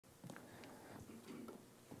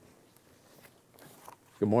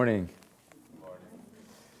Good morning.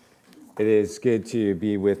 It is good to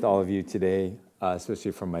be with all of you today,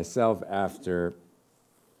 especially for myself after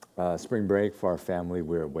spring break for our family.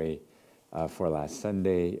 We're away for last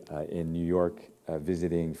Sunday in New York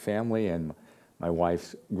visiting family and my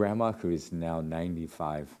wife's grandma, who is now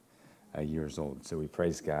 95 years old. So we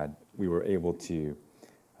praise God. We were able to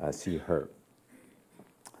see her.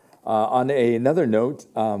 On another note,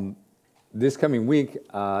 this coming week,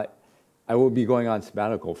 I will be going on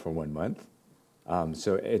sabbatical for 1 month.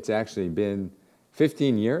 So it's actually been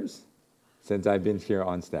 15 years since I've been here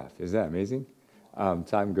on staff. Is that amazing?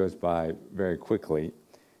 Time goes by very quickly.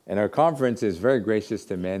 And our conference is very gracious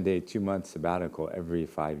to mandate 2 months sabbatical every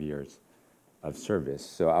 5 years of service.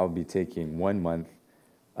 So I'll be taking 1 month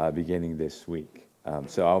beginning this week.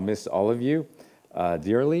 So I'll miss all of you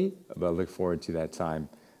dearly, but look forward to that time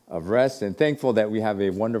of rest. And thankful that we have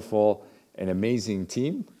a wonderful and amazing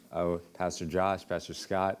team. Pastor Josh, Pastor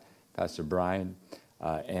Scott, Pastor Brian,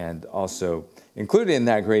 and also included in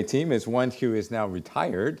that great team is one who is now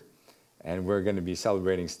retired, and we're going to be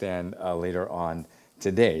celebrating Stan later on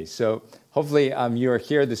today. So hopefully you are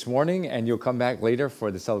here this morning, and you'll come back later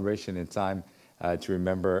for the celebration in time to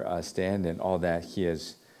remember Stan and all that he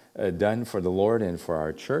has done for the Lord and for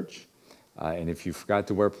our church. And if you forgot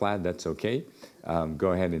to wear plaid, that's okay.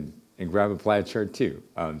 Go ahead and grab a plaid shirt too.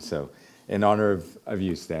 So in honor of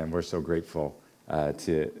you, Stan, we're so grateful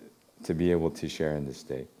to be able to share in this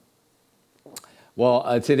day.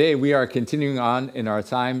 Well, today we are continuing on in our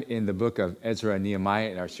time in the book of Ezra and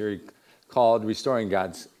Nehemiah in our series called Restoring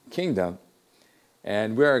God's Kingdom.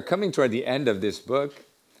 And we are coming toward the end of this book,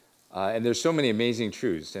 and there's so many amazing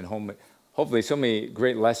truths and hopefully so many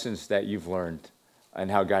great lessons that you've learned and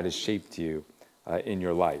how God has shaped you in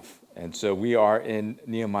your life. And so we are in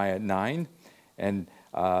Nehemiah 9, and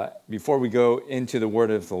before we go into the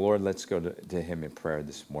word of the Lord, let's go to him in prayer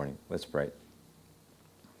this morning. Let's pray.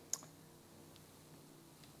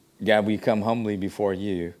 God, we come humbly before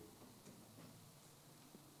you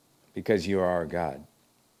because you are our God.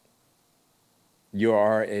 You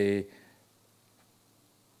are a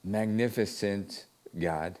magnificent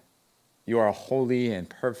God. You are a holy and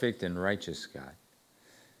perfect and righteous God.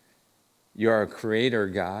 You are a creator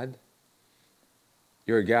God.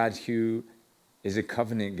 You're a God who is a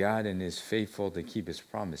covenant God and is faithful to keep his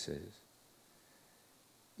promises.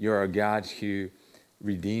 You're a God who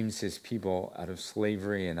redeems his people out of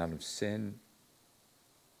slavery and out of sin.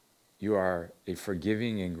 You are a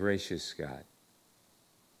forgiving and gracious God,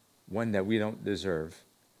 one that we don't deserve,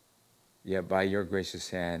 yet by your gracious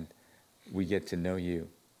hand, we get to know you.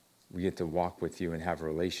 We get to walk with you and have a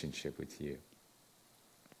relationship with you.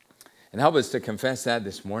 And help us to confess that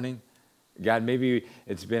this morning. God, maybe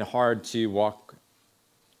it's been hard to walk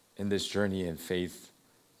in this journey in faith.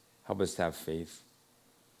 Help us to have faith.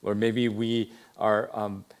 Lord, maybe we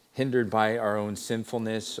are hindered by our own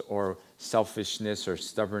sinfulness or selfishness or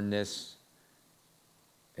stubbornness,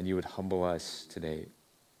 and you would humble us today.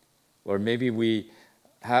 Lord, maybe we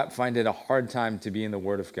find it a hard time to be in the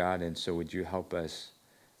Word of God, and so would you help us,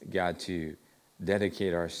 God, to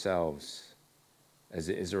dedicate ourselves as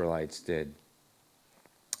the Israelites did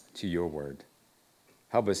to your word.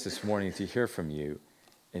 Help us this morning to hear from you.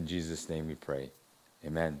 In Jesus' name we pray.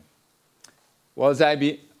 Amen. Well, as I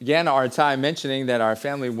began our time mentioning that our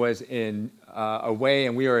family was away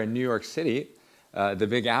and we are in New York City, the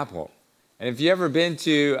Big Apple. And if you've ever been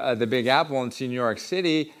to the Big Apple and to New York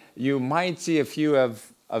City, you might see a few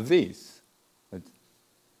of these.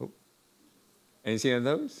 Any seen of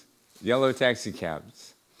those? Yellow taxi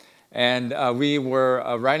cabs. And we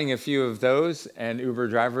were riding a few of those and Uber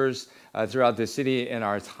drivers throughout the city in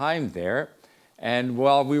our time there. And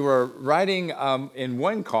while we were riding in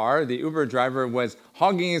one car, the Uber driver was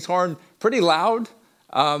honking his horn pretty loud.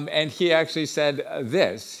 And he actually said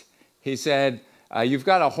this. He said, you've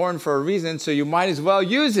got a horn for a reason, so you might as well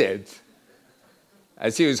use it.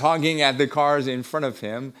 As he was honking at the cars in front of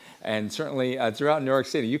him. And certainly throughout New York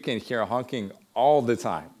City, you can hear honking all the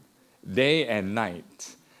time, day and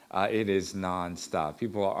night. It is nonstop.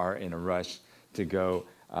 People are in a rush to go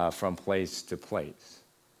from place to place.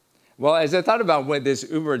 Well, as I thought about what this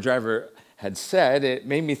Uber driver had said, it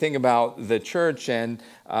made me think about the church and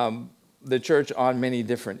the church on many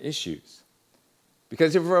different issues.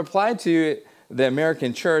 Because if we're applied to the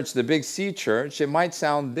American church, the Big C church, it might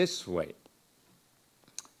sound this way.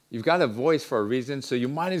 You've got a voice for a reason, so you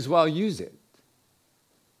might as well use it.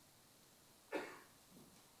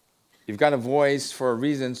 You've got a voice for a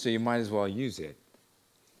reason, so you might as well use it.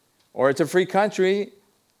 Or it's a free country,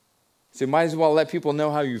 so you might as well let people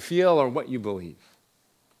know how you feel or what you believe,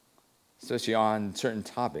 especially on certain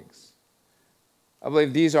topics. I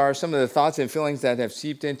believe these are some of the thoughts and feelings that have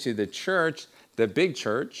seeped into the church, the big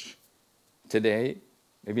church today.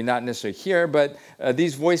 Maybe not necessarily here, but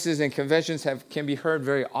these voices and confessions can be heard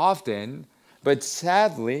very often. But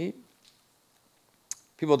sadly,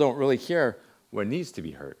 people don't really hear what needs to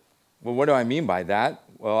be heard. Well, what do I mean by that?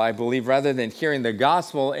 Well, I believe rather than hearing the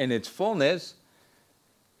gospel in its fullness,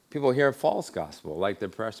 people hear a false gospel, like the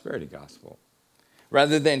prosperity gospel.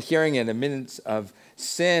 Rather than hearing an admittance of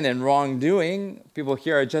sin and wrongdoing, people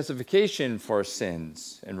hear a justification for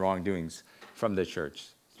sins and wrongdoings from the church,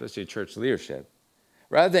 especially church leadership.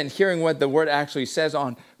 Rather than hearing what the word actually says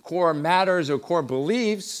on core matters or core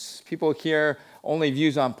beliefs, people hear only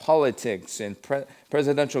views on politics and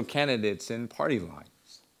presidential candidates and party lines.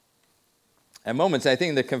 At moments, I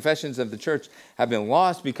think the confessions of the church have been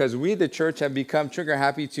lost because we, the church, have become trigger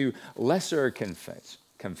happy to lesser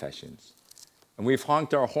confessions. And we've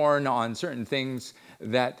honked our horn on certain things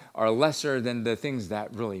that are lesser than the things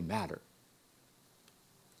that really matter.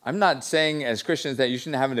 I'm not saying as Christians that you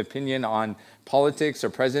shouldn't have an opinion on politics or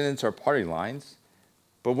presidents or party lines.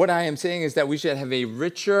 But what I am saying is that we should have a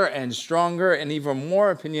richer and stronger and even more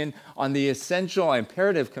opinion on the essential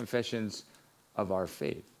imperative confessions of our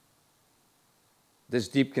faith. This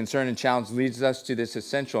deep concern and challenge leads us to this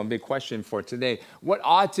essential and big question for today. What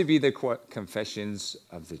ought to be the confessions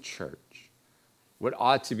of the church? What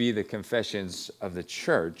ought to be the confessions of the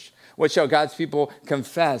church? What shall God's people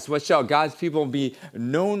confess? What shall God's people be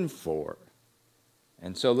known for?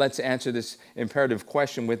 And so let's answer this imperative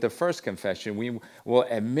question with the first confession. We will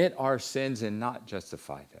admit our sins and not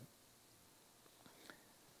justify them.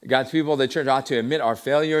 God's people, the church, ought to admit our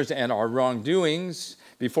failures and our wrongdoings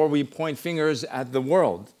before we point fingers at the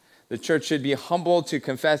world. The church should be humble to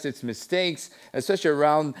confess its mistakes, especially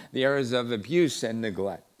around the areas of abuse and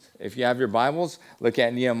neglect. If you have your Bibles, look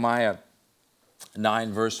at Nehemiah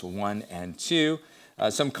 9, verse 1 and 2.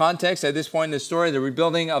 Some context at this point in the story, the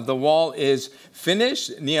rebuilding of the wall is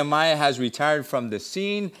finished. Nehemiah has retired from the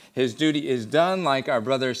scene. His duty is done. Like our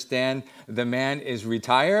brother Stan, the man is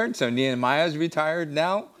retired. So Nehemiah is retired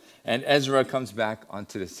now. And Ezra comes back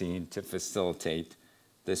onto the scene to facilitate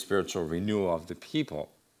the spiritual renewal of the people.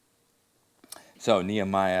 So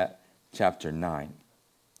Nehemiah chapter 9,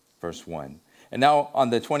 verse 1. And now on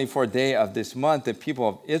the 24th day of this month, the people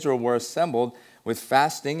of Israel were assembled with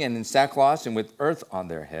fasting and in sackcloth and with earth on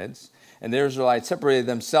their heads. And the Israelites separated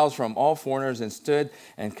themselves from all foreigners and stood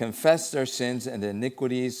and confessed their sins and the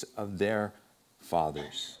iniquities of their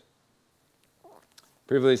fathers.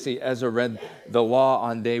 Previously, Ezra read the law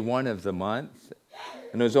on day 1 of the month.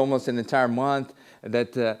 And it was almost an entire month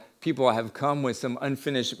that people have come with some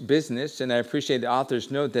unfinished business. And I appreciate the author's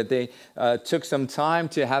note that they took some time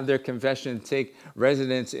to have their confession take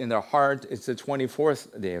residence in their heart. It's the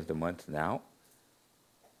 24th day of the month now.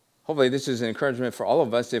 Hopefully this is an encouragement for all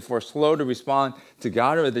of us. If we're slow to respond to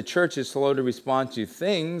God, or the church is slow to respond to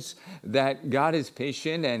things, that God is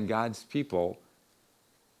patient and God's people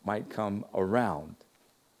might come around.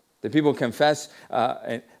 The people confess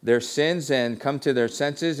their sins and come to their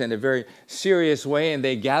senses in a very serious way, and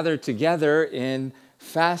they gather together in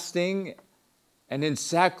fasting and in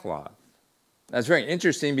sackcloth. That's very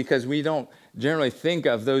interesting because we don't generally think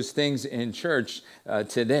of those things in church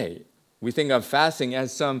today. We think of fasting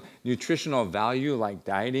as some nutritional value like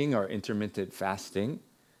dieting or intermittent fasting.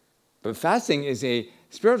 But fasting is a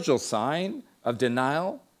spiritual sign of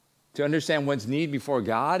denial to understand one's need before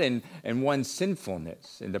God and one's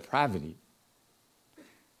sinfulness and depravity.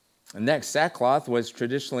 And next, sackcloth was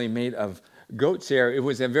traditionally made of goat's hair. It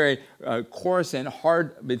was a very coarse and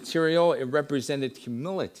hard material. It represented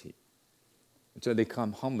humility. And so they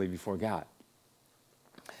come humbly before God.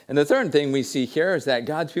 And the third thing we see here is that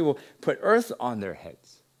God's people put earth on their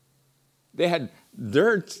heads. They had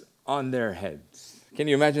dirt on their heads. Can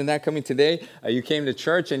you imagine that coming today? You came to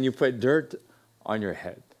church and you put dirt on your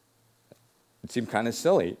head. It seemed kind of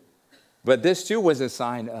silly. But this too was a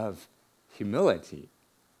sign of humility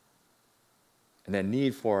and a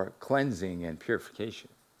need for cleansing and purification.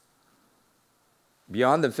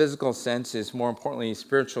 Beyond the physical sense is more importantly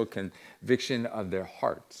spiritual conviction of their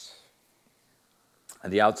hearts. On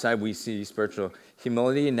the outside, we see spiritual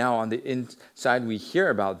humility. Now, on the inside, we hear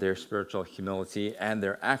about their spiritual humility and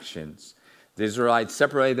their actions. The Israelites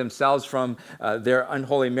separated themselves from their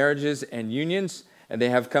unholy marriages and unions, and they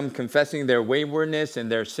have come confessing their waywardness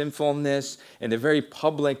and their sinfulness in a very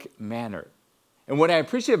public manner. And what I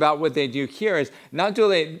appreciate about what they do here is not do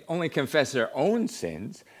they only confess their own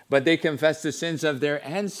sins, but they confess the sins of their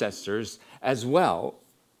ancestors as well.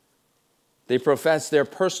 They profess their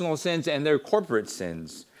personal sins and their corporate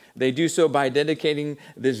sins. They do so by dedicating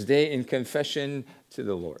this day in confession to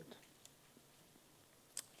the Lord.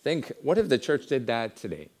 Think, what if the church did that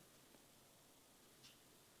today?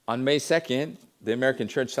 On May 2nd, the American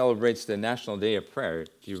church celebrates the National Day of Prayer.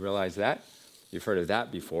 Do you realize that? You've heard of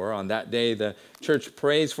that before. On that day, the church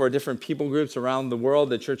prays for different people groups around the world.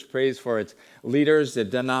 The church prays for its leaders, the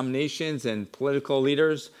denominations, and political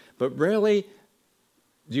leaders. But rarely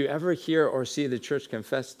do you ever hear or see the church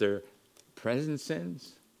confess their present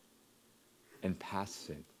sins and past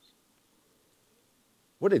sins.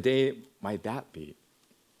 What a day might that be?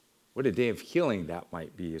 What a day of healing that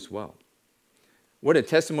might be as well. What a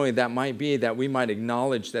testimony that might be, that we might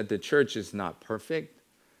acknowledge that the church is not perfect.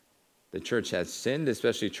 The church has sinned,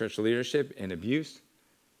 especially church leadership, and abuse.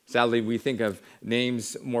 Sadly, we think of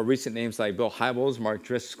names, more recent names like Bill Hybels, Mark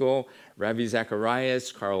Driscoll, Ravi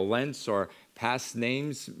Zacharias, Carl Lentz, or past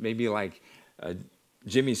names maybe like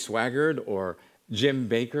Jimmy Swaggart or Jim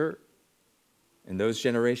Baker in those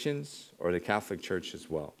generations, or the Catholic Church as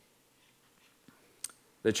well.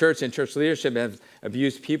 The church and church leadership have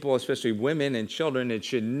abused people, especially women and children. It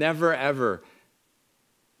should never, ever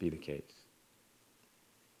be the case.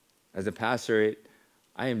 As a pastor,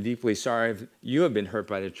 I am deeply sorry if you have been hurt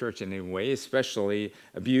by the church in any way, especially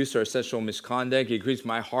abuse or sexual misconduct. It grieves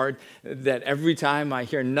my heart that every time I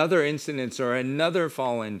hear another incident or another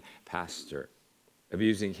fallen pastor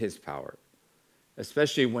abusing his power,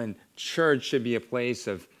 especially when church should be a place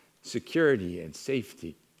of security and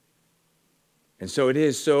safety. And so it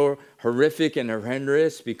is so horrific and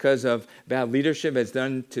horrendous because of bad leadership has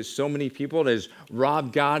done to so many people. It has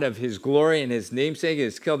robbed God of his glory and his namesake. It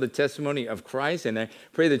has killed the testimony of Christ. And I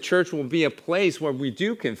pray the church will be a place where we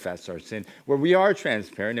do confess our sin, where we are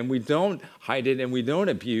transparent and we don't hide it and we don't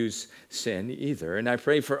abuse sin either. And I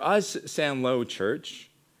pray for us, San Lo Church,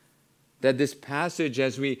 that this passage,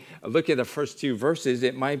 as we look at the first two verses,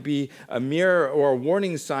 it might be a mirror or a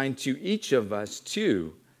warning sign to each of us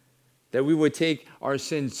too, that we would take our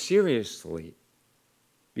sin seriously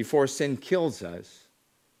before sin kills us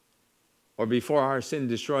or before our sin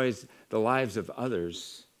destroys the lives of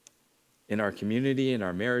others in our community, in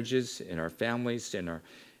our marriages, in our families, in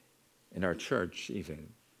our church even.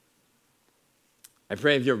 I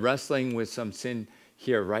pray if you're wrestling with some sin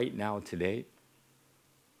here right now today,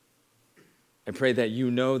 I pray that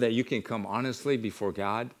you know that you can come honestly before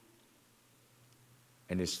God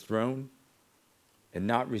and his throne and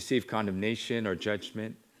not receive condemnation or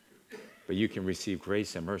judgment, but you can receive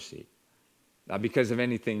grace and mercy. Not because of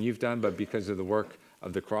anything you've done, but because of the work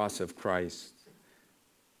of the cross of Christ.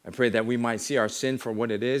 I pray that we might see our sin for what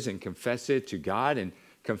it is and confess it to God and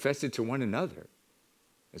confess it to one another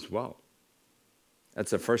as well.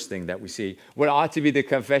 That's the first thing that we see. What ought to be the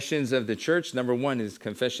confessions of the church? Number one is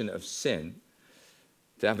confession of sin.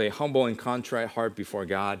 To have a humble and contrite heart before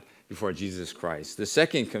God, before Jesus Christ. The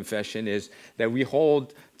second confession is that we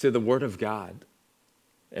hold to the Word of God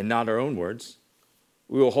and not our own words.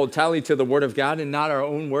 We will hold tightly to the Word of God and not our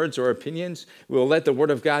own words or opinions. We will let the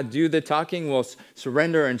Word of God do the talking. We'll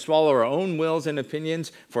surrender and swallow our own wills and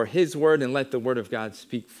opinions for His Word and let the Word of God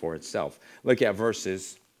speak for itself. Look at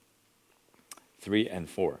verses 3 and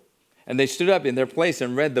 4. And they stood up in their place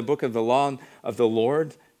and read the book of the law of the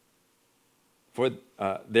Lord for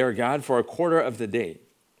their God for a quarter of the day.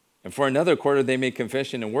 And for another quarter, they made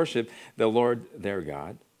confession and worship the Lord their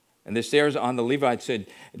God. And the stairs on the Levites said,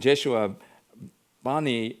 Jeshua,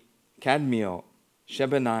 Bani, Kadmiel,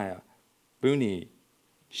 Shebaniah, Buni,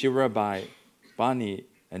 Shirabai, Bani,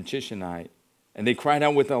 and Chishanai. And they cried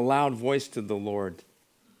out with a loud voice to the Lord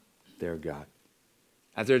their God.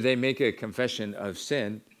 After they make a confession of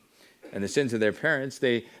sin and the sins of their parents,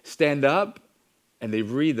 they stand up and they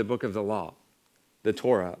read the book of the law, the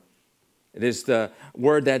Torah. It is the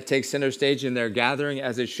word that takes center stage in their gathering,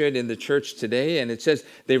 as it should in the church today. And it says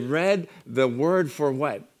they read the word for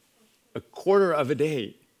what? A quarter of a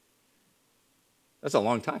day. That's a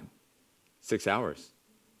long time. 6 hours.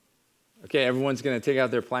 Okay, everyone's going to take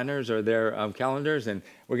out their planners or their calendars, and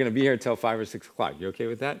we're going to be here until 5 or 6 o'clock. You okay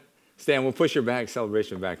with that? Stan, we'll push your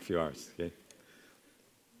celebration back a few hours. Okay.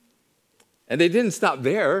 And they didn't stop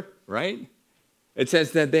there, right? It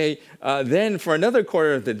says that they then, for another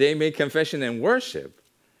quarter of the day, made confession and worship.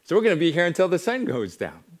 So we're going to be here until the sun goes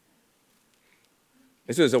down.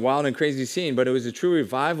 This was a wild and crazy scene, but it was a true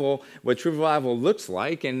revival, what true revival looks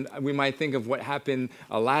like. And we might think of what happened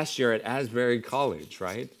last year at Asbury College,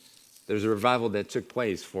 right? There's a revival that took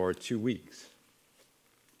place for 2 weeks.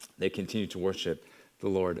 They continued to worship the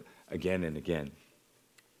Lord again and again.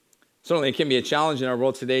 Certainly, it can be a challenge in our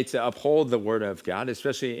world today to uphold the Word of God,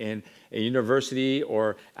 especially in a university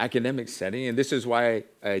or academic setting. And this is why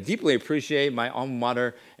I deeply appreciate my alma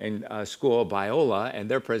mater and school, Biola, and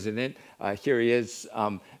their president. Here he is,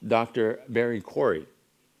 Dr. Barry Corey.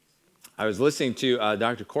 I was listening to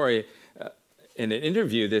Dr. Corey in an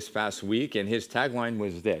interview this past week, and his tagline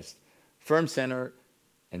was this: firm center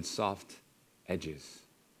and soft edges.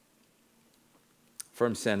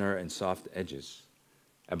 Firm center and soft edges.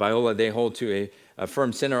 At Biola, they hold to a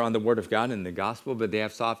firm center on the Word of God and the gospel, but they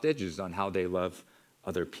have soft edges on how they love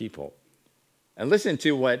other people. And listen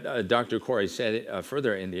to what Dr. Corey said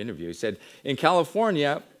further in the interview. He said, in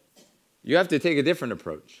California, you have to take a different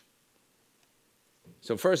approach.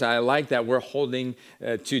 So first, I like that we're holding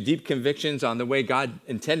to deep convictions on the way God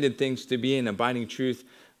intended things to be, an abiding truth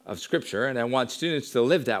of Scripture. And I want students to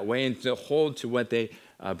live that way and to hold to what they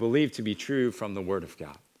believe to be true from the Word of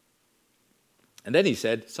God. And then he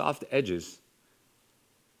said, soft edges,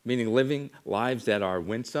 meaning living lives that are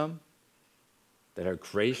winsome, that are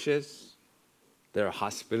gracious, that are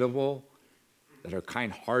hospitable, that are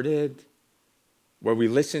kind-hearted, where we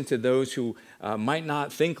listen to those who might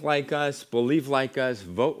not think like us, believe like us,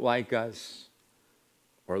 vote like us,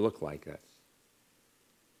 or look like us.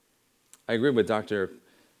 I agree with Dr.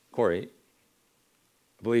 Corey.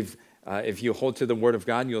 I believe if you hold to the Word of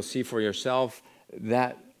God, you'll see for yourself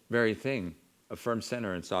that very thing, a firm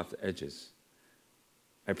center and soft edges.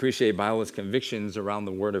 I appreciate Biola's convictions around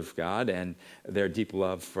the Word of God and their deep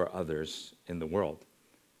love for others in the world.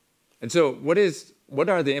 And so what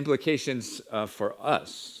are the implications for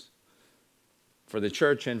us, for the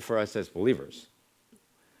church, and for us as believers?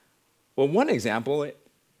 Well, one example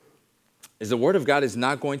is the Word of God is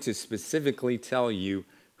not going to specifically tell you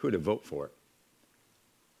who to vote for.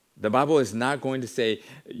 The Bible is not going to say,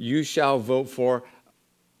 you shall vote for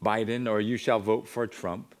Biden or you shall vote for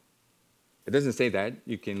Trump. It doesn't say that.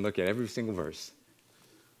 You can look at every single verse.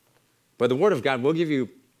 But the Word of God will give you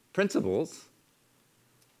principles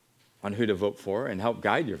on who to vote for and help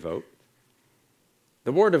guide your vote.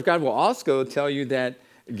 The Word of God will also tell you that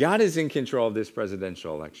God is in control of this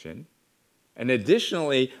presidential election. And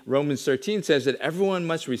additionally, Romans 13 says that everyone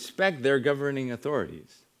must respect their governing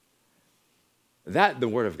authorities. That the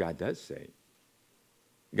Word of God does say.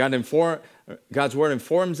 God's Word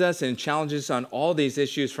informs us and challenges on all these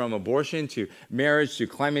issues, from abortion to marriage to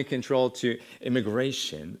climate control to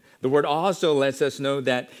immigration. The Word also lets us know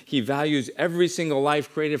that He values every single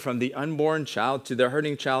life created, from the unborn child to the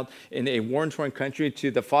hurting child in a war-torn country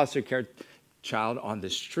to the foster care child on the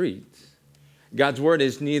streets. God's Word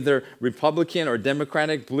is neither Republican or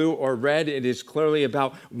Democratic, blue or red. It is clearly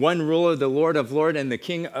about one ruler, the Lord of Lords and the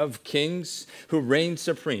King of Kings, who reigns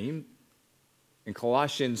supreme. And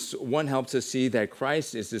Colossians 1 helps us see that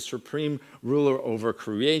Christ is the supreme ruler over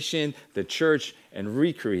creation, the church, and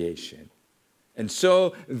recreation. And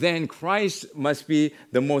so then Christ must be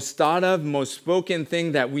the most thought of, most spoken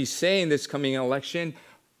thing that we say in this coming election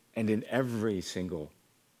and in every single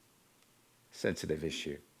sensitive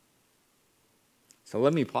issue. So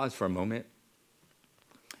let me pause for a moment.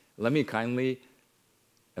 Let me kindly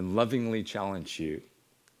and lovingly challenge you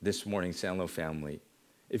this morning, Sandlo family.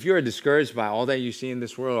 If you are discouraged by all that you see in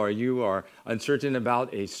this world, or you are uncertain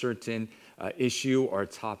about a certain issue or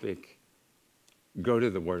topic, go to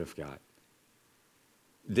the Word of God.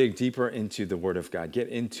 Dig deeper into the Word of God. Get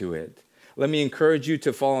into it. Let me encourage you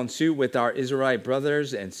to follow in suit with our Israelite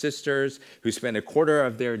brothers and sisters who spend a quarter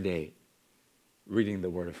of their day reading the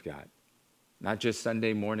Word of God. Not just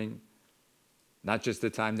Sunday morning, not just the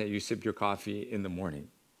time that you sip your coffee in the morning.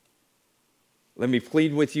 Let me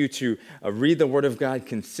plead with you to read the Word of God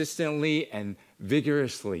consistently and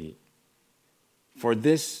vigorously. For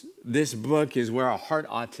this book is where our heart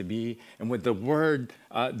ought to be, and what the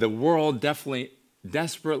world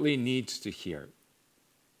desperately needs to hear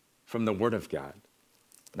from the Word of God,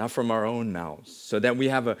 not from our own mouths, so that we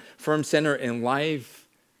have a firm center in life,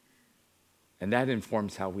 and that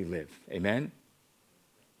informs how we live. Amen?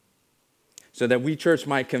 So that we, church,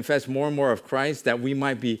 might confess more and more of Christ, that we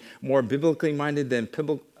might be more biblically minded than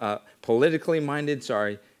politically minded,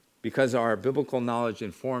 because our biblical knowledge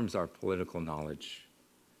informs our political knowledge.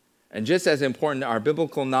 And just as important, our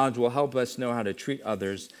biblical knowledge will help us know how to treat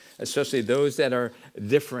others, especially those that are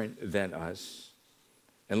different than us.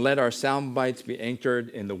 And let our sound bites be anchored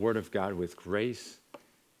in the Word of God with grace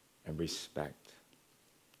and respect.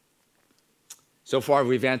 So far,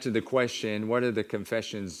 we've answered the question, what are the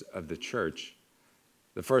confessions of the church?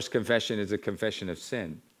 The first confession is a confession of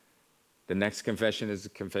sin. The next confession is a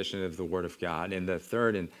confession of the Word of God. And the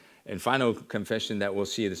third and final confession that we'll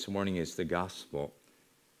see this morning is the gospel.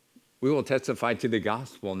 We will testify to the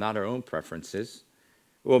gospel, not our own preferences.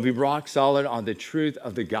 We'll be rock solid on the truth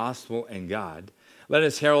of the gospel and God. Let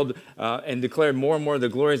us herald and declare more and more the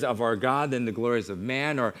glories of our God than the glories of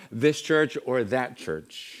man or this church or that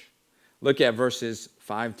church. Look at verses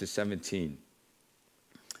 5 to 17.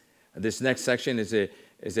 This next section is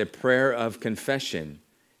a prayer of confession.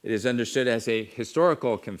 It is understood as a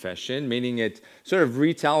historical confession, meaning it's sort of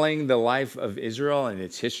retelling the life of Israel and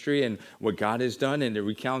its history and what God has done, and it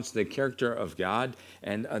recounts the character of God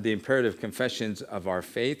and the imperative confessions of our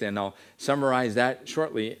faith. And I'll summarize that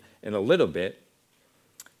shortly in a little bit.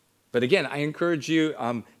 But again, I encourage you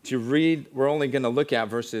to read. We're only going to look at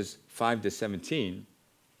verses 5 to 17,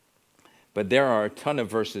 but there are a ton of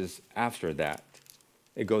verses after that.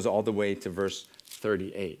 It goes all the way to verse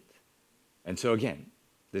 38. And so again,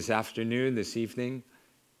 this afternoon, this evening,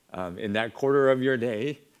 in that quarter of your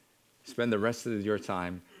day, spend the rest of your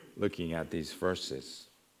time looking at these verses.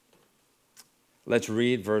 Let's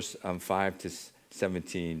read verse 5 to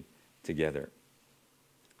 17 together.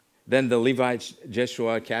 Then the Levites,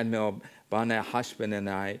 Jeshua, Kadmiel, Bani,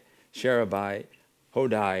 Hashbani, Sherebai,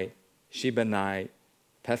 Hodai, Shebani,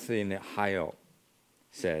 Pethahiel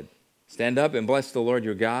said, "Stand up and bless the Lord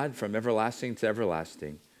your God from everlasting to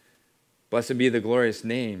everlasting. Blessed be the glorious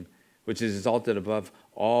name, which is exalted above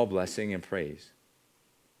all blessing and praise.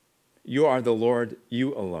 You are the Lord,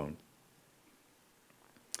 you alone."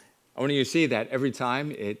 I want you to see that every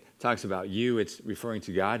time it talks about you, it's referring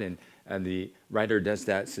to God, and the writer does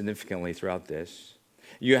that significantly throughout this.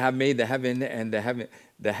 You have made the heaven and the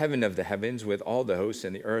heaven of the heavens with all the hosts,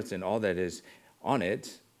 and the earth and all that is on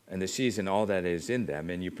it, and the seas and all that is in them,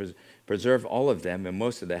 and you preserve all of them, and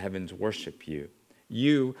most of the heavens worship you.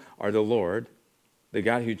 You are the Lord, the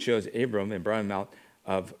God who chose Abram and brought him out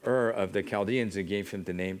of Ur of the Chaldeans and gave him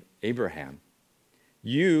the name Abraham.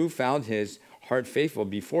 You found his heart faithful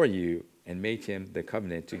before you and made him the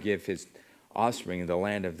covenant to give his offspring the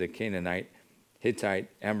land of the Canaanite, Hittite,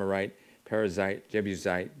 Amorite, Perizzite,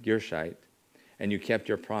 Jebusite, Girshite, and you kept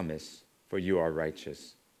your promise, for you are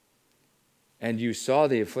righteous. And you saw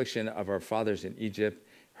the affliction of our fathers in Egypt,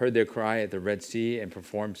 heard their cry at the Red Sea, and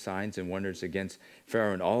performed signs and wonders against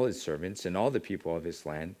Pharaoh and all his servants and all the people of his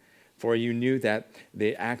land. For you knew that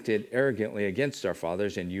they acted arrogantly against our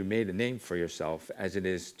fathers, and you made a name for yourself, as it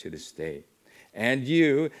is to this day. And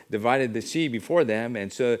you divided the sea before them,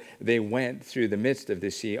 and so they went through the midst of the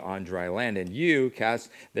sea on dry land. And you cast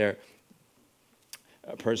their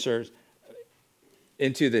pursuers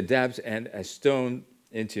into the depths, and a stone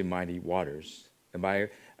into mighty waters. And by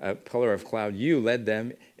a pillar of cloud you led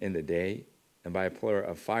them in the day, and by a pillar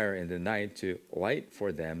of fire in the night to light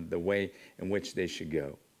for them the way in which they should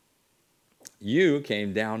go. You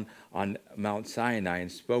came down on Mount Sinai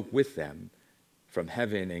and spoke with them from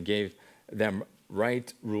heaven and gave them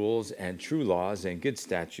right rules and true laws and good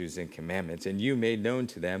statutes and commandments. And you made known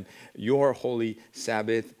to them your holy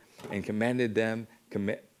Sabbath and commanded them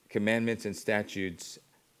commandments and statutes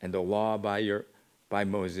and the law by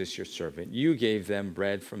Moses your servant. You gave them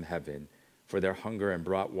bread from heaven for their hunger and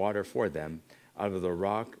brought water for them out of the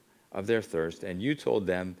rock of their thirst. And you told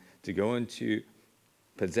them to go and to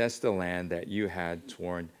possess the land that you had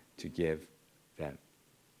sworn to give them.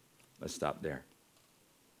 Let's stop there.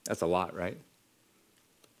 That's a lot, right?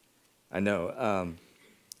 I know.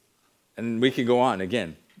 And we could go on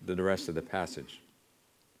again, the rest of the passage.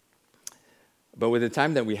 But with the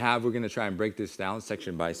time that we have, we're going to try and break this down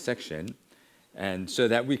section by section, and so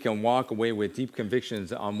that we can walk away with deep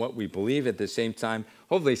convictions on what we believe, at the same time,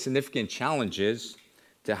 hopefully significant challenges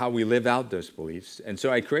to how we live out those beliefs. And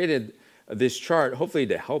so I created this chart, hopefully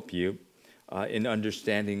to help you in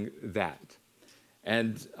understanding that.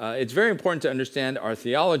 And it's very important to understand our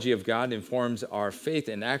theology of God informs our faith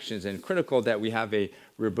and actions, and critical that we have a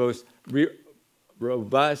robust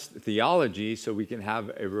theology so we can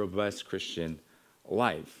have a robust Christian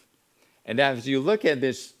life. And as you look at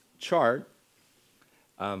this chart,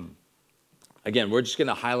 again, we're just going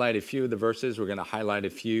to highlight a few of the verses. We're going to highlight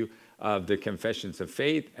a few of the confessions of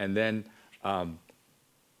faith, and then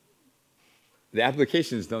the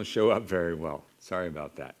applications don't show up very well. Sorry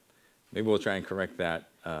about that. Maybe we'll try and correct that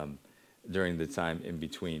during the time in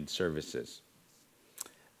between services.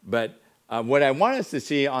 But what I want us to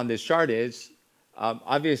see on this chart is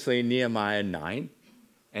obviously Nehemiah 9,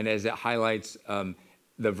 and as it highlights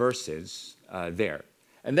the verses there.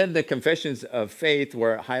 And then the confessions of faith,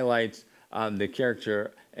 where it highlights the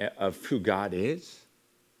character of who God is.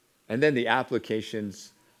 And then the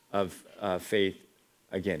applications of faith,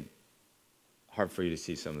 again, hard for you to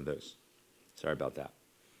see some of those. Sorry about that.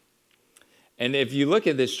 And if you look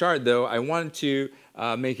at this chart, though, I want to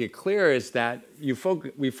make it clear is that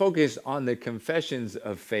we focus on the confessions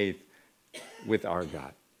of faith with our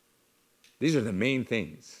God. These are the main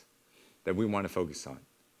things that we want to focus on.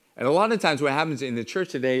 And a lot of times what happens in the church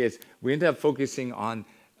today is we end up focusing on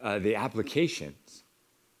the applications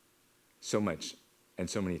so much and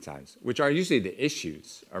so many times, which are usually the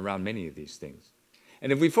issues around many of these things.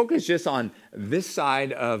 And if we focus just on this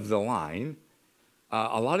side of the line,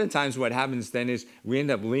 a lot of times what happens then is we end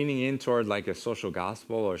up leaning in toward like a social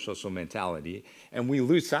gospel or social mentality, and we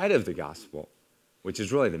lose sight of the gospel, which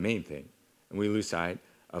is really the main thing, and we lose sight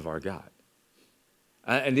of our God.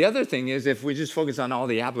 And the other thing is, if we just focus on all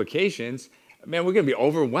the applications, man, we're going to be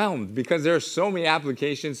overwhelmed because there are so many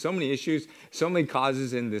applications, so many issues, so many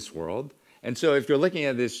causes in this world. And so if you're looking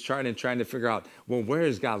at this chart and trying to figure out, well, where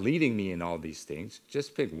is God leading me in all these things?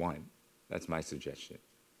 Just pick one. That's my suggestion,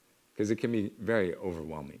 because it can be very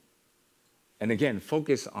overwhelming. And again,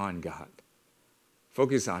 focus on God.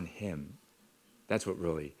 Focus on Him. That's what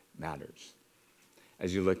really matters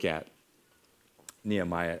as you look at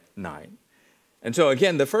Nehemiah 9. And so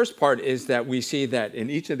again, the first part is that we see that in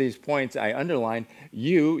each of these points, I underline,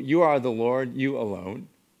 you are the Lord, you alone.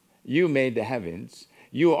 You made the heavens.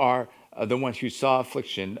 You are the one who saw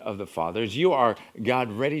affliction of the fathers. You are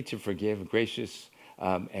God ready to forgive, gracious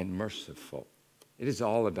and merciful. It is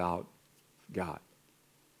all about God.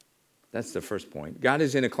 That's the first point. God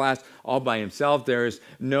is in a class all by himself. There is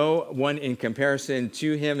no one in comparison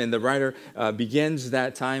to him. And the writer begins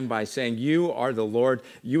that time by saying, you are the Lord,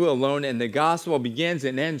 you alone. And the gospel begins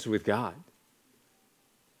and ends with God.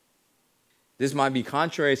 This might be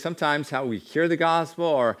contrary sometimes how we hear the gospel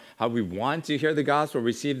or how we want to hear the gospel,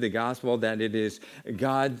 receive the gospel, that it is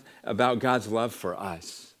God, about God's love for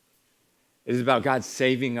us. It is about God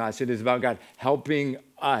saving us. It is about God helping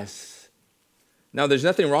us. Now, there's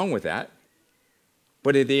nothing wrong with that.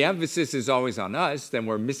 But if the emphasis is always on us, then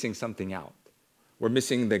we're missing something out. We're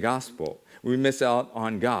missing the gospel. We miss out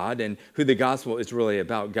on God and who the gospel is really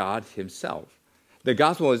about, God himself. The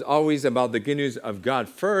gospel is always about the good news of God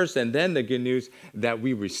first, and then the good news that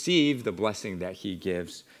we receive, the blessing that he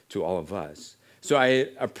gives to all of us. So I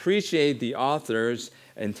appreciate the author's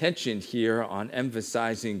intention here on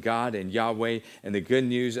emphasizing God and Yahweh, and the good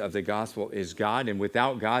news of the gospel is God, and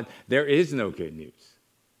without God, there is no good news.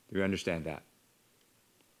 Do you understand that?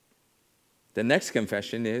 The next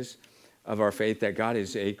confession is of our faith that God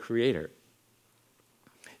is a creator.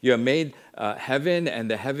 You have made heaven and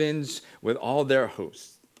the heavens with all their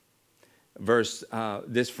hosts.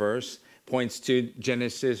 This verse points to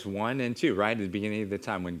Genesis 1 and 2, right? At the beginning of the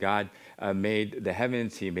time when God made the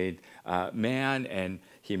heavens, he made man, and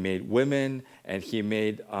he made women, and he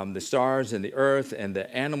made the stars and the earth and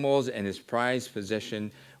the animals, and his prized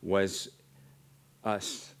possession was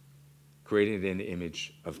us, created in the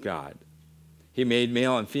image of God. He made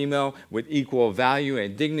male and female with equal value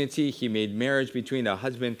and dignity. He made marriage between a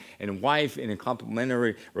husband and wife in a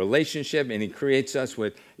complementary relationship, and he creates us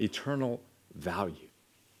with eternal value.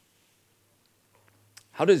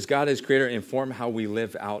 How does God as creator inform how we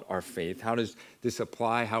live out our faith? How does this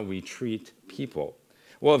apply how we treat people?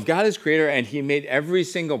 Well, if God is creator and he made every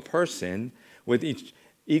single person with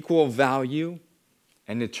equal value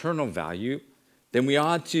and eternal value, then we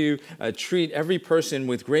ought to treat every person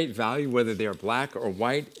with great value, whether they are black or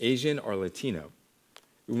white, Asian or Latino.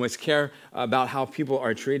 We must care about how people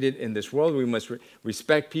are treated in this world. We must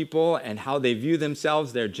respect people and how they view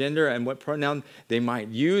themselves, their gender, and what pronoun they might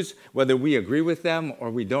use, whether we agree with them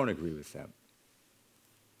or we don't agree with them.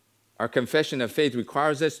 Our confession of faith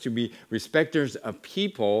requires us to be respecters of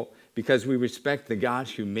people because we respect the God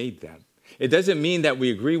who made them. It doesn't mean that we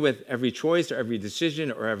agree with every choice or every decision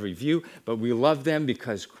or every view, but we love them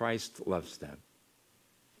because Christ loves them.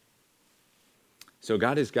 So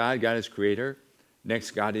God is God, God is creator.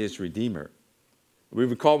 Next, God is redeemer. We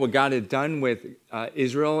recall what God had done with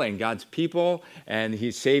Israel and God's people, and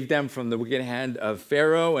he saved them from the wicked hand of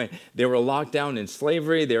Pharaoh, and they were locked down in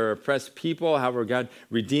slavery. They were oppressed people. However, God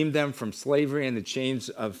redeemed them from slavery and the chains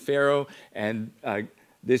of Pharaoh, and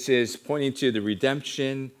this is pointing to the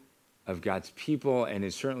redemption of God's people, and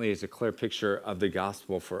it certainly is a clear picture of the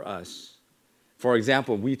gospel for us. For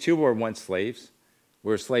example, we too were once slaves. We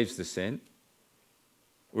were slaves to sin.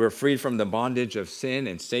 We were freed from the bondage of sin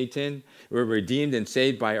and Satan. We were redeemed and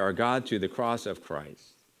saved by our God through the cross of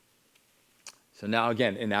Christ. So now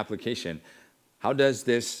again, in application, how does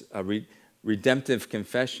this redemptive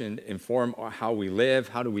confession inform how we live?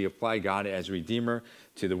 How do we apply God as Redeemer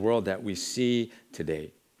to the world that we see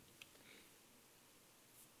today?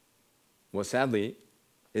 Well, sadly,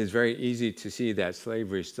 it is very easy to see that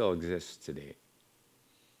slavery still exists today.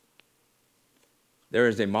 There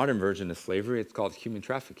is a modern version of slavery. It's called human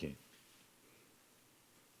trafficking.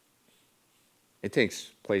 It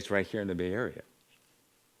takes place right here in the Bay Area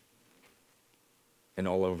and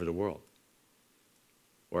all over the world,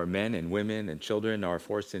 where men and women and children are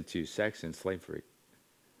forced into sex and slavery.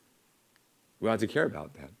 We ought to care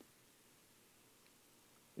about that.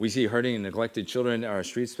 We see hurting and neglected children on our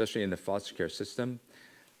streets, especially in the foster care system.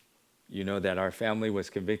 You know that our family was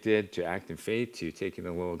convicted to act in faith to taking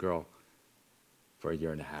the little girl for 1.5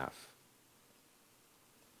 years.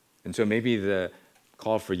 And so maybe the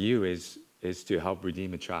call for you is to help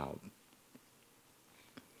redeem a child.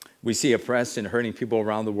 We see oppressed and hurting people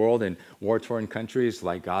around the world in war-torn countries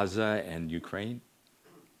like Gaza and Ukraine.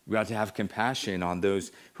 We ought to have compassion on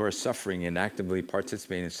those who are suffering and actively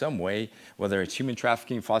participating in some way, whether it's human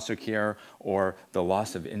trafficking, foster care, or the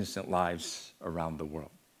loss of innocent lives around the world.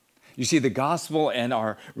 You see, the gospel and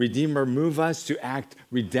our Redeemer move us to act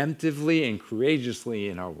redemptively and courageously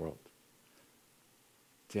in our world,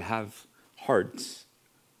 to have hearts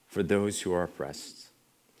for those who are oppressed.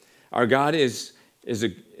 Our God is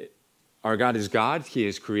God. He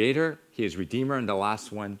is creator. He is redeemer. And the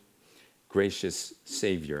last one, gracious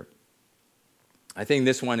savior. I think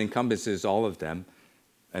this one encompasses all of them.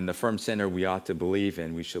 And the firm center we ought to believe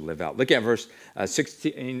and we should live out. Look at verse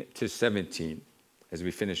 16 to 17 as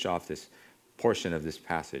we finish off this portion of this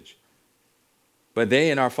passage. But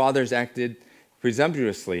they and our fathers acted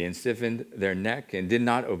presumptuously and stiffened their neck and did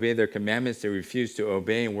not obey their commandments. They refused to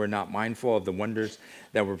obey and were not mindful of the wonders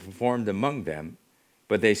that were performed among them.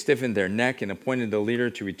 But they stiffened their neck and appointed the leader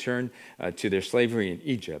to return to their slavery in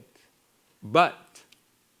Egypt. But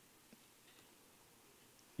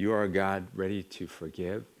you are a God ready to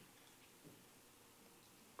forgive,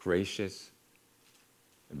 gracious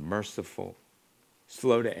and merciful,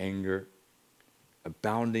 slow to anger,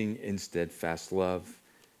 abounding in steadfast love,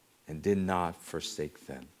 and did not forsake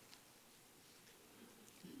them.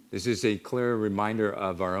 This is a clear reminder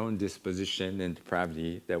of our own disposition and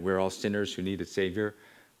depravity, that we're all sinners who need a Savior.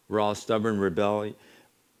 We're all stubborn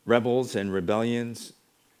rebels and rebellions.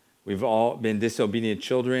 We've all been disobedient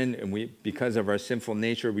children, and because of our sinful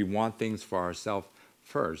nature, we want things for ourselves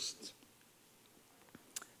first.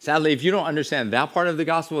 Sadly, if you don't understand that part of the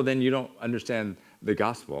gospel, then you don't understand the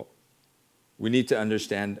gospel. We need to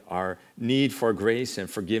understand our need for grace and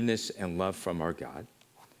forgiveness and love from our God.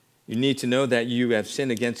 You need to know that you have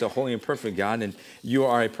sinned against a holy and perfect God, and you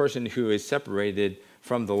are a person who is separated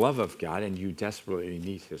from the love of God, and you desperately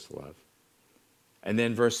need his love. And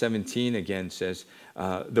then verse 17 again says,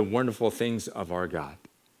 the wonderful things of our God.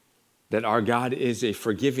 That our God is a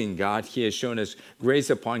forgiving God. He has shown us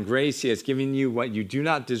grace upon grace. He has given you what you do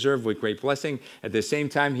not deserve with great blessing. At the same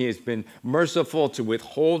time, he has been merciful to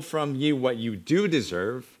withhold from you what you do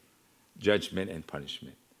deserve, judgment and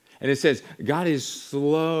punishment. And it says, God is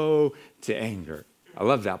slow to anger. I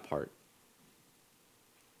love that part.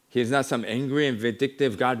 He is not some angry and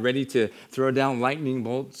vindictive God ready to throw down lightning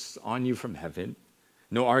bolts on you from heaven.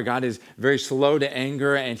 No, our God is very slow to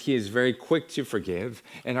anger, and he is very quick to forgive.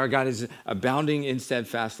 And our God is abounding in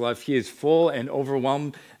steadfast love. He is full and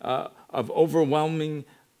overwhelmingly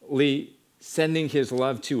sending his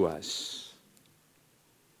love to us,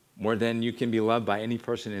 more than you can be loved by any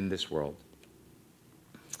person in this world.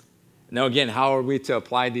 Now, again, how are we to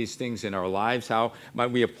apply these things in our lives? How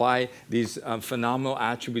might we apply these phenomenal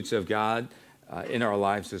attributes of God in our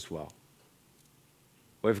lives as well?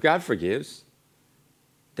 Well, if God forgives,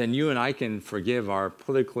 then you and I can forgive our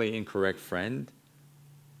politically incorrect friend,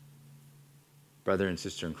 brother and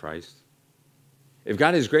sister in Christ. If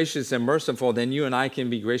God is gracious and merciful, then you and I can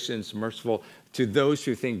be gracious and merciful to those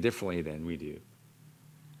who think differently than we do.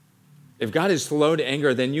 If God is slow to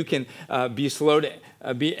anger, then you can be slow to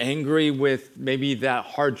be angry with maybe that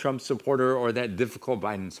hard Trump supporter or that difficult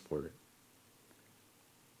Biden supporter.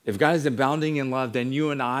 If God is abounding in love, then you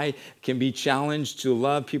and I can be challenged to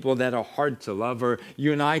love people that are hard to love, or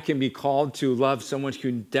you and I can be called to love someone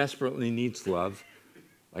who desperately needs love,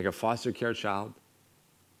 like a foster care child,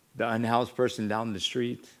 the unhoused person down the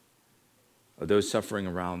street, or those suffering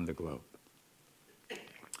around the globe.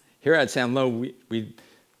 Here at San Lo, we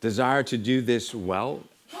desire to do this well,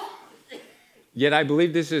 yet I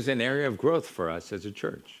believe this is an area of growth for us as a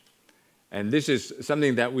church. And this is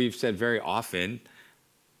something that we've said very often.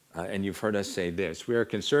 And you've heard us say this: we are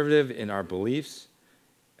conservative in our beliefs,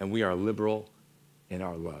 and we are liberal in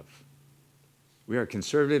our love. We are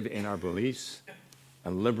conservative in our beliefs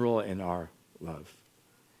and liberal in our love.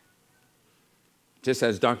 Just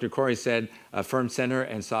as Dr. Corey said, a firm center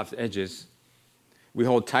and soft edges. We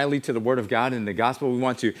hold tightly to the Word of God and the gospel. We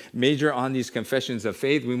want to major on these confessions of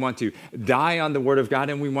faith. We want to die on the Word of God,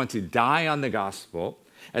 and we want to die on the gospel.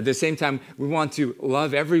 At the same time, we want to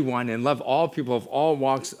love everyone and love all people of all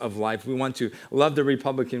walks of life. We want to love the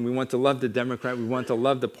Republican. We want to love the Democrat. We want to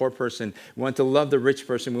love the poor person. We want to love the rich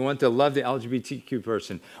person. We want to love the LGBTQ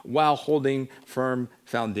person while holding firm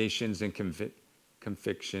foundations and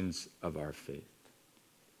convictions of our faith.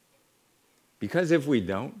 Because if we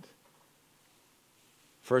don't,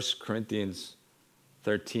 1 Corinthians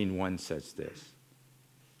 13:1 says this: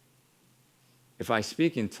 if I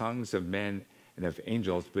speak in tongues of men and of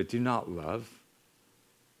angels, but do not love,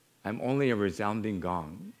 I'm only a resounding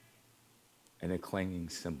gong and a clanging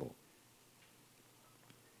cymbal.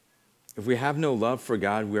 If we have no love for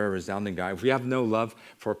God, we are a resounding gong. If we have no love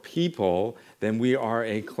for people, then we are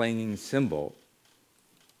a clanging cymbal.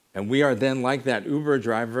 And we are then like that Uber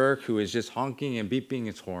driver who is just honking and beeping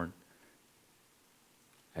his horn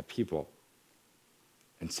at people.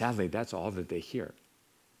 And sadly, that's all that they hear.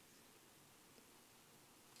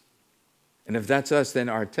 And if that's us, then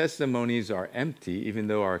our testimonies are empty, even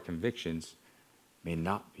though our convictions may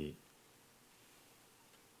not be.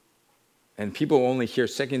 And people only hear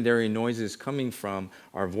secondary noises coming from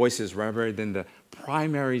our voices rather than the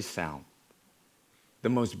primary sound, the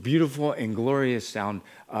most beautiful and glorious sound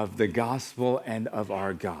of the gospel and of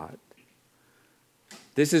our God.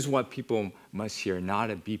 This is what people must hear, not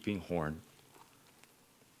a beeping horn.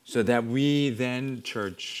 So that we then,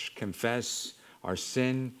 church, confess our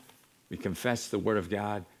sin, we confess the word of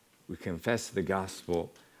God, we confess the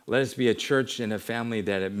gospel. Let us be a church and a family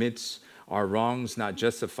that admits our wrongs, not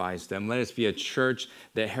justifies them. Let us be a church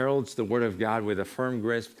that heralds the word of God with a firm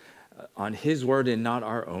grasp on his word and not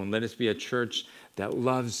our own. Let us be a church that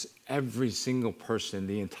loves every single person,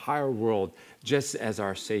 the entire world, just as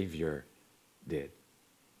our Savior did.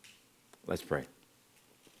 Let's pray.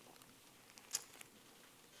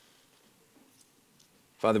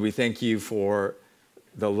 Father, we thank you for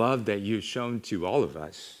the love that you've shown to all of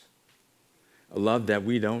us, a love that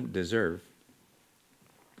we don't deserve.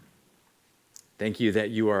 Thank you that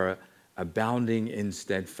you are abounding in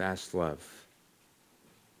steadfast love.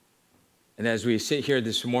 And as we sit here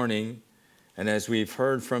this morning, and as we've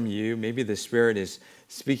heard from you, maybe the Spirit is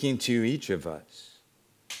speaking to each of us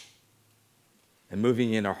and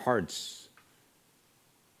moving in our hearts,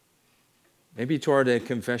 maybe toward a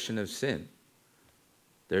confession of sin.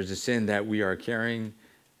 There's a sin that we are carrying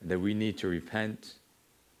and that we need to repent.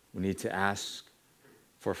 We need to ask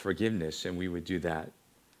for forgiveness, and we would do that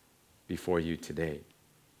before you today.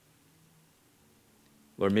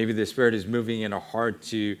 Lord, maybe the Spirit is moving in our heart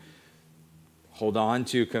to hold on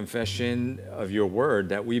to confession of your word,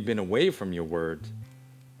 that we've been away from your word.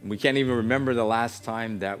 And we can't even remember the last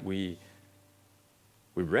time that we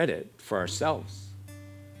read it for ourselves.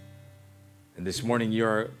 And this morning you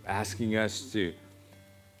are asking us to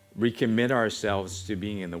recommit ourselves to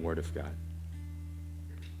being in the word of God.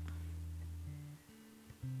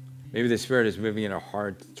 Maybe the Spirit is moving in our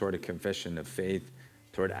heart toward a confession of faith,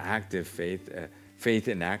 toward active faith, faith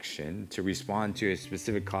in action, to respond to a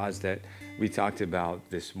specific cause that we talked about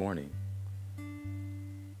this morning.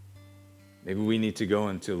 Maybe we need to go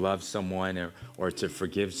and to love someone or to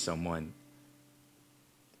forgive someone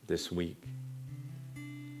this week.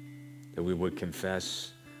 That we would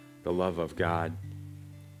confess the love of God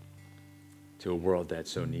to a world that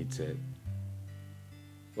so needs it.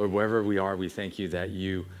 Lord, wherever we are, we thank you that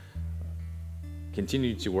you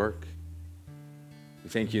continue to work. We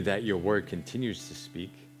thank you that your word continues to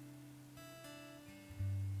speak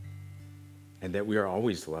and that we are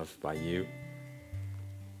always loved by you,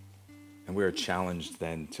 and we are challenged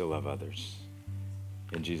then to love others.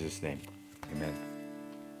 In Jesus' name, amen.